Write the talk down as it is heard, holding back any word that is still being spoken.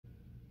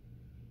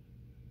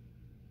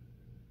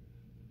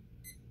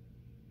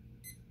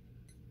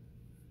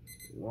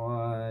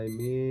Why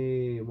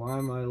me?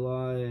 Why my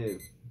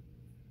life?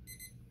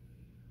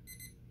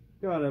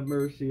 God have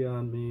mercy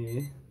on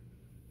me.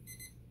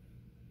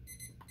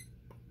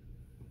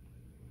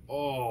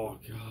 Oh,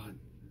 God.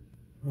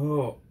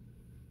 Oh.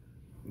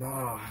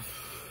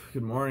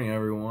 Good morning,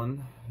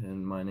 everyone.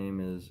 And my name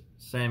is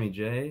Sammy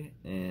J,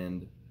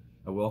 and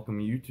I welcome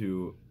you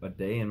to a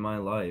day in my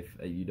life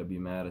at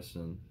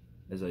UW-Madison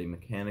as a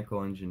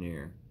mechanical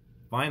engineer.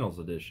 Finals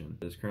edition.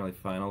 It is currently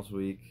finals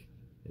week.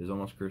 It is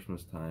almost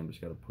Christmas time. Just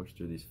got to push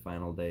through these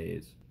final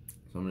days.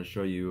 So I'm going to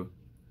show you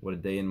what a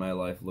day in my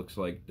life looks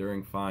like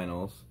during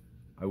finals.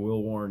 I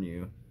will warn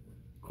you,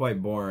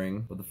 quite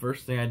boring. But the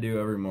first thing I do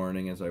every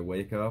morning is I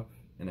wake up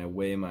and I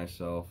weigh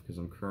myself because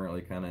I'm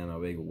currently kind of in a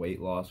big weight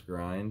loss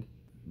grind.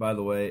 By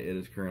the way, it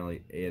is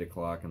currently 8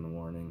 o'clock in the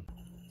morning.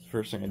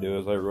 First thing I do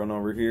is I run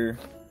over here,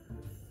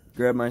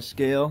 grab my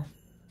scale.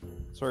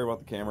 Sorry about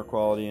the camera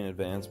quality in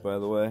advance, by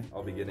the way.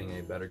 I'll be getting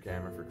a better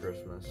camera for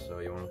Christmas, so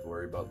you won't have to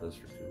worry about this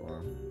for too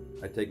long.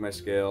 I take my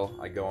scale,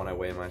 I go and I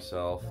weigh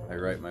myself. I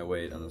write my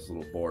weight on this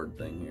little board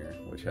thing here,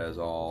 which has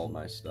all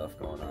my stuff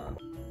going on.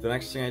 The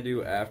next thing I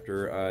do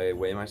after I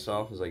weigh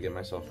myself is I get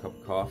myself a cup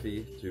of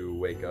coffee to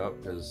wake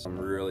up, because I'm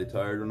really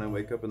tired when I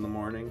wake up in the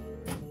morning.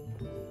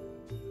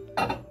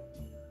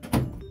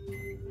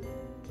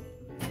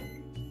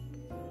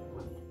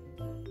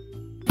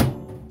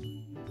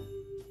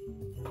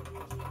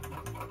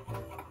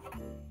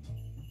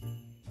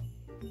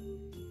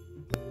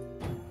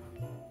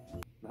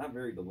 Not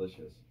very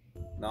delicious.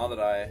 Now that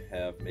I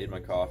have made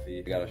my coffee,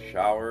 I got a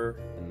shower,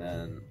 and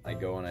then I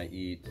go and I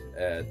eat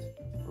at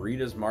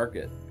Rita's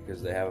Market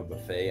because they have a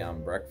buffet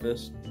on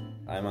breakfast.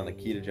 I'm on the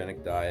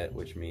ketogenic diet,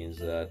 which means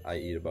that I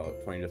eat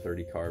about 20 to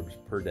 30 carbs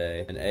per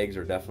day, and eggs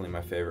are definitely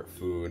my favorite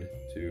food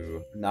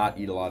to not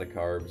eat a lot of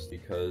carbs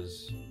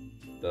because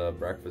the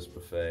breakfast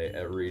buffet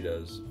at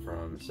Rita's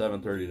from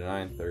 7:30 to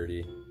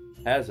 9:30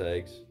 has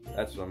eggs.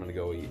 That's what I'm gonna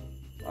go eat.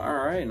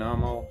 Alright, now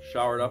I'm all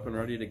showered up and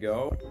ready to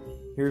go.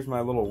 Here's my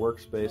little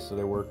workspace that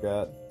I work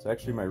at. It's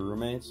actually my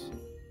roommate's,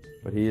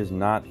 but he is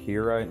not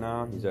here right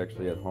now. He's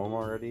actually at home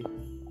already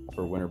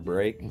for winter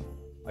break.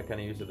 I kind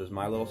of use it as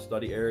my little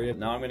study area.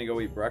 Now I'm going to go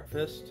eat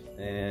breakfast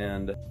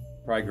and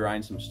probably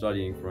grind some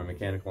studying for my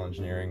mechanical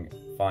engineering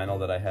final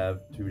that I have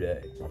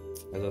today.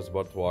 As I was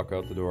about to walk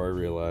out the door, I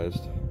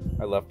realized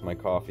I left my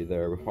coffee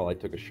there while I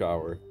took a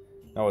shower.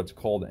 Now it's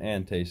cold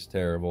and tastes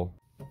terrible.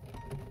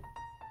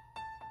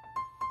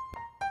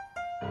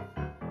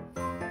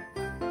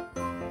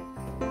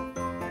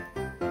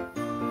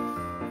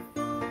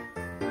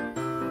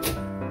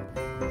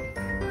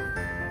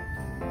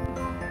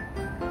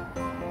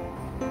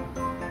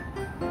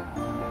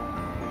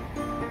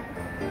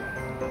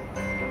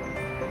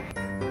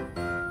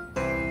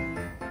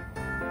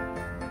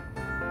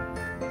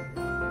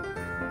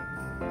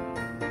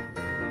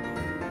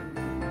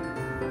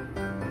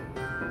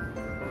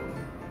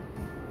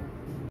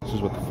 This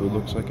is what the food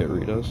looks like at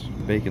Rita's.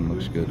 Bacon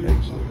looks good,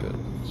 eggs look good.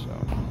 So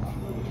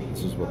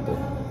this is what the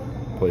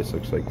place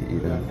looks like to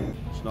eat in.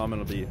 So now I'm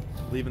gonna be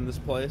leaving this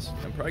place.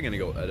 I'm probably gonna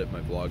go edit my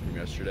vlog from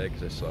yesterday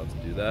because I still have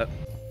to do that.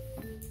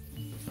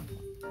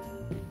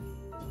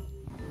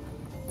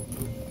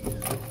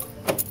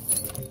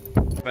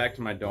 Back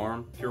to my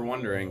dorm. If you're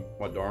wondering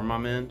what dorm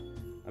I'm in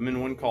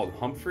one called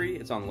Humphrey.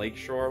 It's on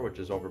Lakeshore, which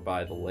is over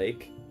by the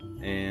lake.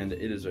 And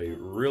it is a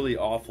really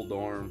awful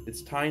dorm.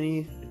 It's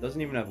tiny, it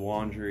doesn't even have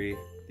laundry.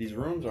 These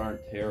rooms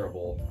aren't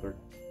terrible. They're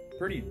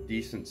pretty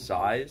decent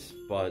size,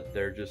 but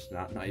they're just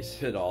not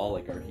nice at all.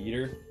 Like our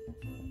heater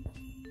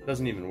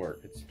doesn't even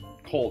work. It's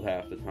cold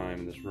half the time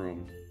in this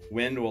room.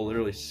 Wind will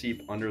literally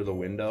seep under the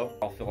window.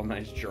 I'll feel a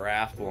nice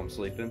draft while I'm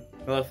sleeping.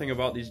 Another thing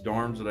about these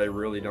dorms that I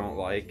really don't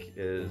like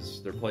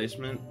is their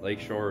placement.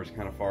 Lakeshore is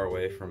kind of far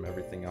away from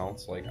everything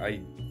else. Like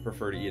I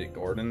prefer to eat at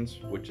Gordon's,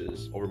 which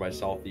is over by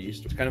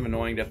Southeast. It's kind of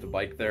annoying to have to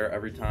bike there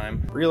every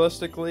time.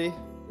 Realistically,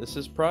 this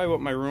is probably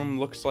what my room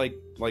looks like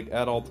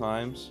at all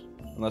times,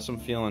 unless I'm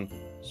feeling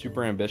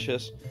super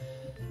ambitious.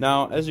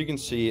 Now, as you can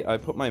see, I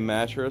put my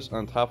mattress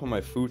on top of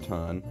my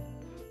futon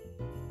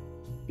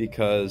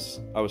because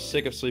I was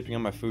sick of sleeping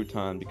on my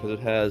futon because it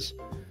has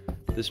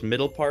this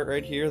middle part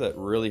right here that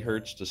really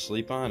hurts to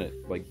sleep on.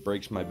 It like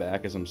breaks my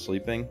back as I'm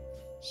sleeping.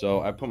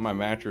 So I put my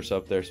mattress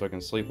up there so I can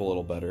sleep a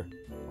little better.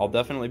 I'll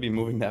definitely be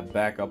moving that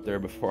back up there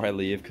before I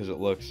leave because it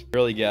looks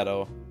really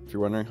ghetto. If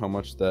you're wondering how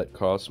much that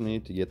cost me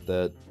to get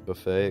that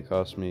buffet, it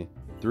cost me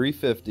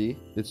 $3.50.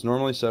 It's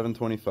normally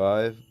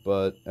 $7.25,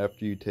 but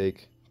after you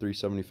take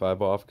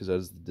 $3.75 off, because that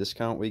is the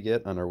discount we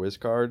get on our Wiz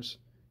cards,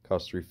 it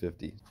costs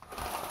 $3.50.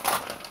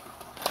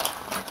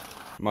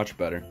 Much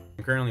better.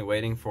 I'm currently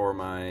waiting for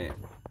my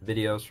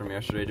videos from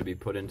yesterday to be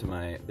put into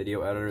my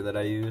video editor that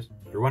I use.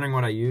 If you're wondering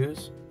what I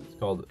use, it's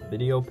called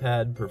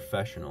VideoPad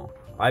Professional.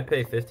 I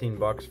pay 15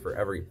 bucks for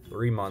every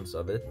 3 months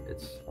of it.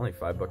 It's only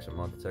 5 bucks a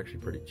month. It's actually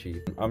pretty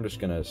cheap. I'm just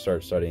gonna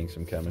start studying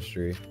some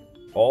chemistry.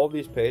 All of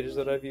these pages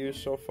that I've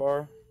used so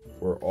far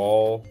were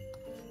all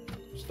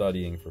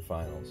studying for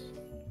finals.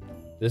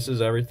 This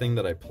is everything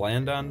that I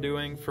planned on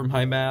doing for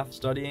my math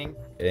studying,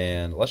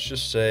 and let's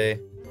just say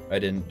I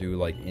didn't do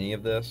like any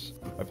of this.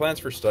 My plans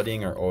for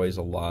studying are always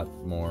a lot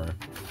more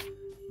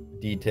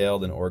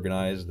detailed and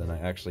organized than I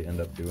actually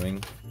end up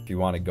doing. If you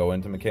want to go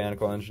into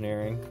mechanical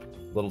engineering,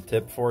 little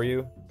tip for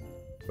you,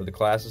 for the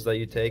classes that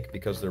you take,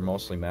 because they're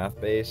mostly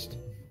math-based,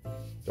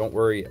 don't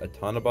worry a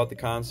ton about the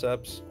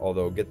concepts,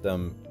 although get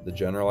them the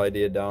general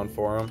idea down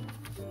for them.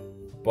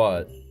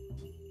 But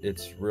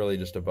it's really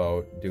just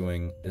about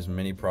doing as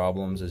many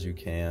problems as you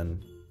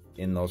can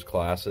in those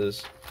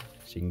classes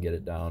so you can get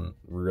it down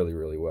really,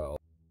 really well.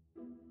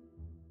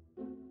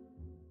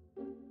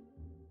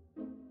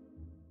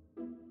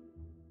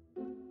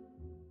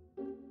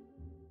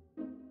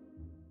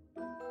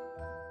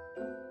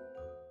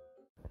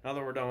 Now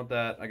that we're done with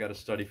that, I gotta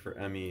study for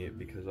ME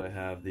because I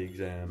have the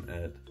exam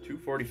at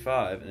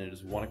 2:45 and it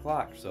is 1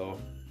 o'clock, so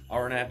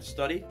hour and a half to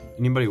study.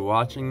 Anybody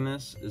watching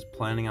this is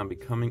planning on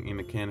becoming a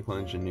mechanical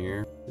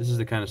engineer. This is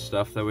the kind of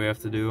stuff that we have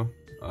to do.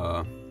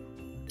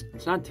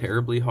 It's not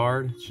terribly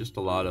hard, it's just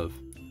a lot of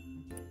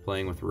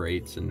playing with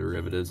rates and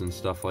derivatives and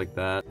stuff like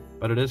that.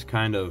 But it is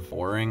kind of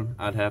boring,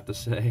 I'd have to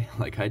say.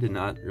 Like, I did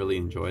not really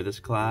enjoy this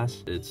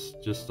class. It's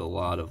just a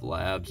lot of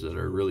labs that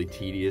are really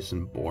tedious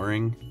and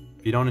boring.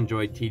 If you don't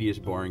enjoy tedious,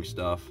 boring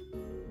stuff,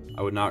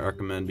 I would not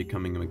recommend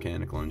becoming a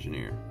mechanical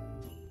engineer.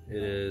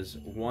 It is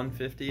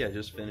 1:50. I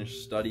just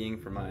finished studying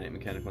for my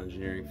mechanical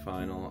engineering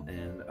final,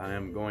 and I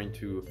am going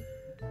to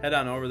head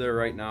on over there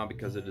right now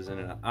because it is in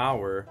an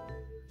hour,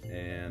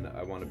 and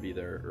I want to be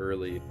there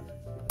early.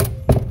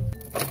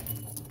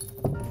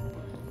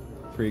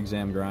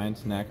 Pre-exam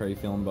grind. Knack, how are you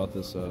feeling about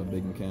this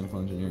big mechanical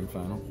engineering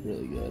final?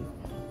 Really good.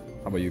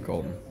 How about you,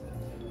 Colton?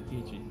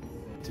 Peachy.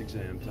 It's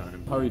exam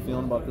time. How are you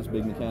feeling about this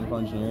big mechanical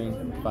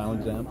engineering final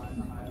exam?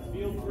 I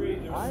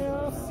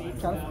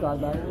kind of forgot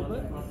about it a little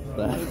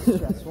bit. It's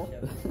stressful.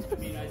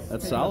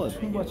 That's solid.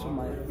 Too much of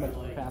my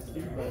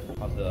capacity, but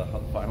How'd the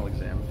final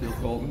exam feel,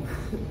 Colton?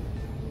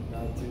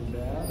 Not too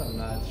bad. I'm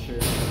not sure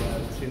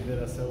what a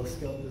 2-bit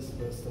oscilloscope is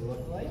supposed to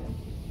look like.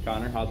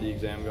 Connor, how'd the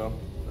exam go?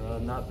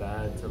 Not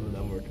bad. Some of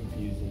them were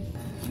confusing.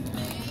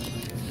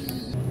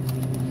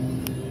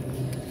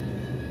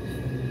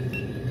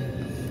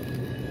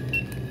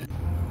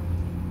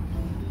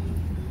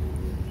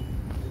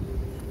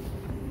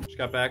 Just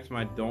got back to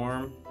my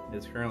dorm.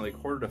 It's currently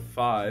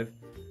 4:45.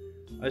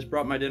 I just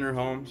brought my dinner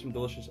home, some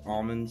delicious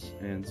almonds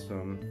and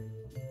some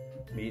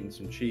meat and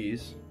some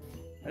cheese.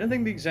 I didn't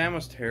think the exam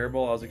was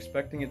terrible. I was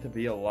expecting it to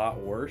be a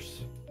lot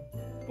worse.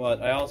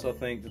 But I also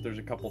think that there's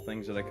a couple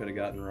things that I could have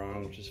gotten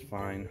wrong, which is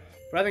fine.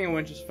 But I think it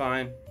went just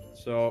fine.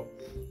 So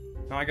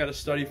now I got to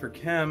study for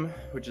chem,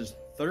 which is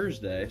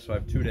Thursday, so I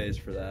have 2 days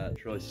for that,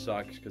 which really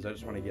sucks because I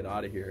just want to get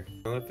out of here.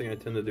 Another thing I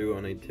tend to do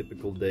on a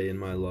typical day in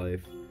my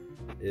life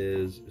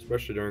is,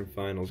 especially during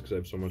finals because I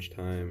have so much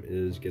time,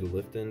 is get a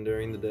lift in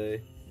during the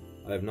day.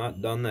 I have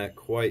not done that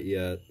quite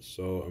yet,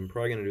 so I'm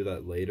probably going to do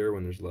that later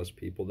when there's less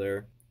people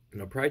there.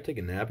 And I'll probably take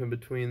a nap in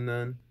between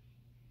then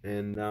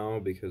and now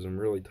because I'm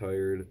really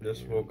tired.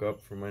 Just woke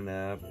up from my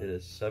nap. It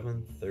is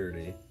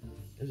 7:30.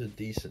 It was a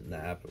decent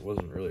nap. It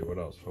wasn't really what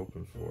I was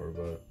hoping for,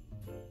 but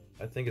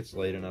I think it's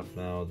late enough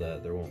now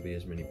that there won't be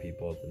as many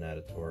people at the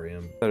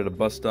natatorium. I decided to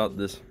bust out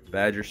this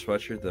Badger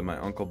sweatshirt that my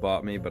uncle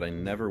bought me, but I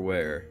never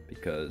wear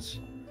because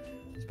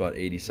it's about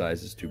 80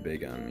 sizes too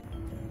big on me.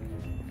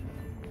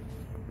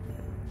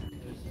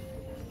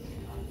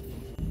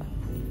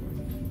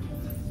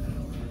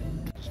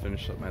 Just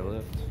finished up my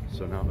lift,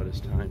 so now it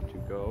is time to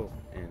go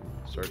and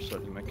start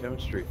studying my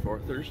chemistry for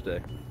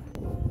Thursday.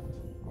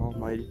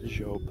 Almighty de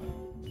Job,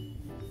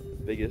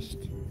 the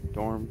biggest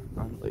dorm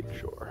on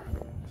Lakeshore.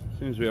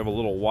 Seems we have a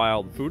little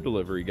wild food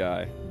delivery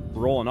guy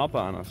rolling up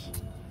on us.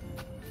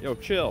 Yo,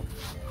 chill.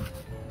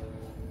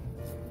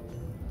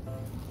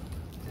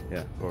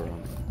 Yeah, go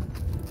around.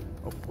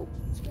 Oh,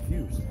 it's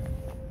confused.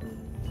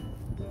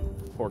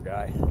 Poor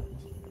guy.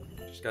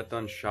 Just got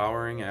done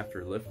showering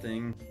after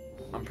lifting.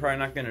 I'm probably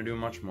not gonna do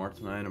much more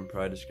tonight. I'm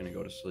probably just gonna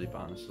go to sleep,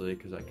 honestly,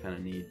 because I kind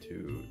of need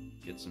to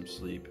get some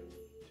sleep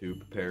to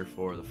prepare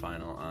for the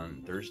final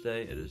on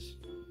Thursday. It is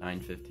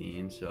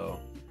 9:15,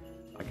 so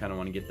I kind of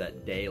want to get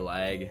that day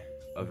lag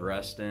of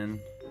rest in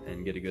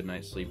and get a good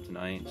night's sleep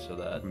tonight so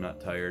that I'm not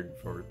tired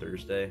for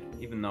Thursday,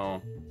 even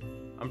though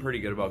I'm pretty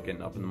good about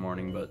getting up in the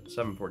morning, but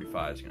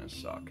 7:45 is gonna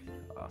suck.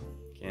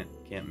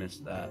 Can't miss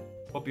that.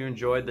 Hope you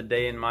enjoyed the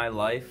day in my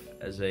life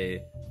as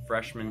a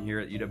freshman here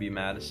at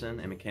UW-Madison,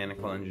 a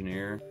mechanical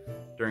engineer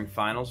during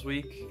finals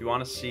week. If you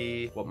want to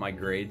see what my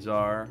grades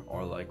are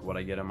or like what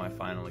I get on my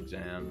final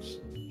exams,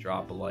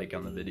 drop a like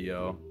on the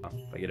video.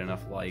 If I get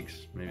enough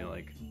likes, maybe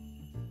like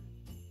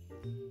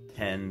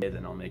 10,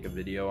 then I'll make a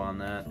video on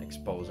that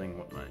exposing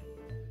what my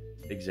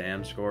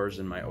exam scores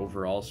and my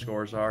overall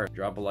scores are.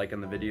 Drop a like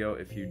on the video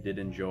if you did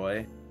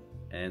enjoy,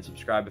 and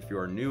subscribe if you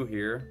are new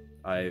here.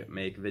 I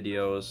make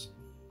videos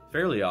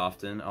fairly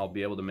often. I'll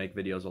be able to make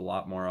videos a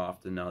lot more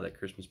often now that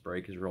Christmas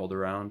break has rolled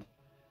around.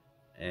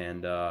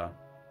 And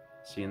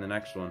see you in the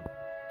next one.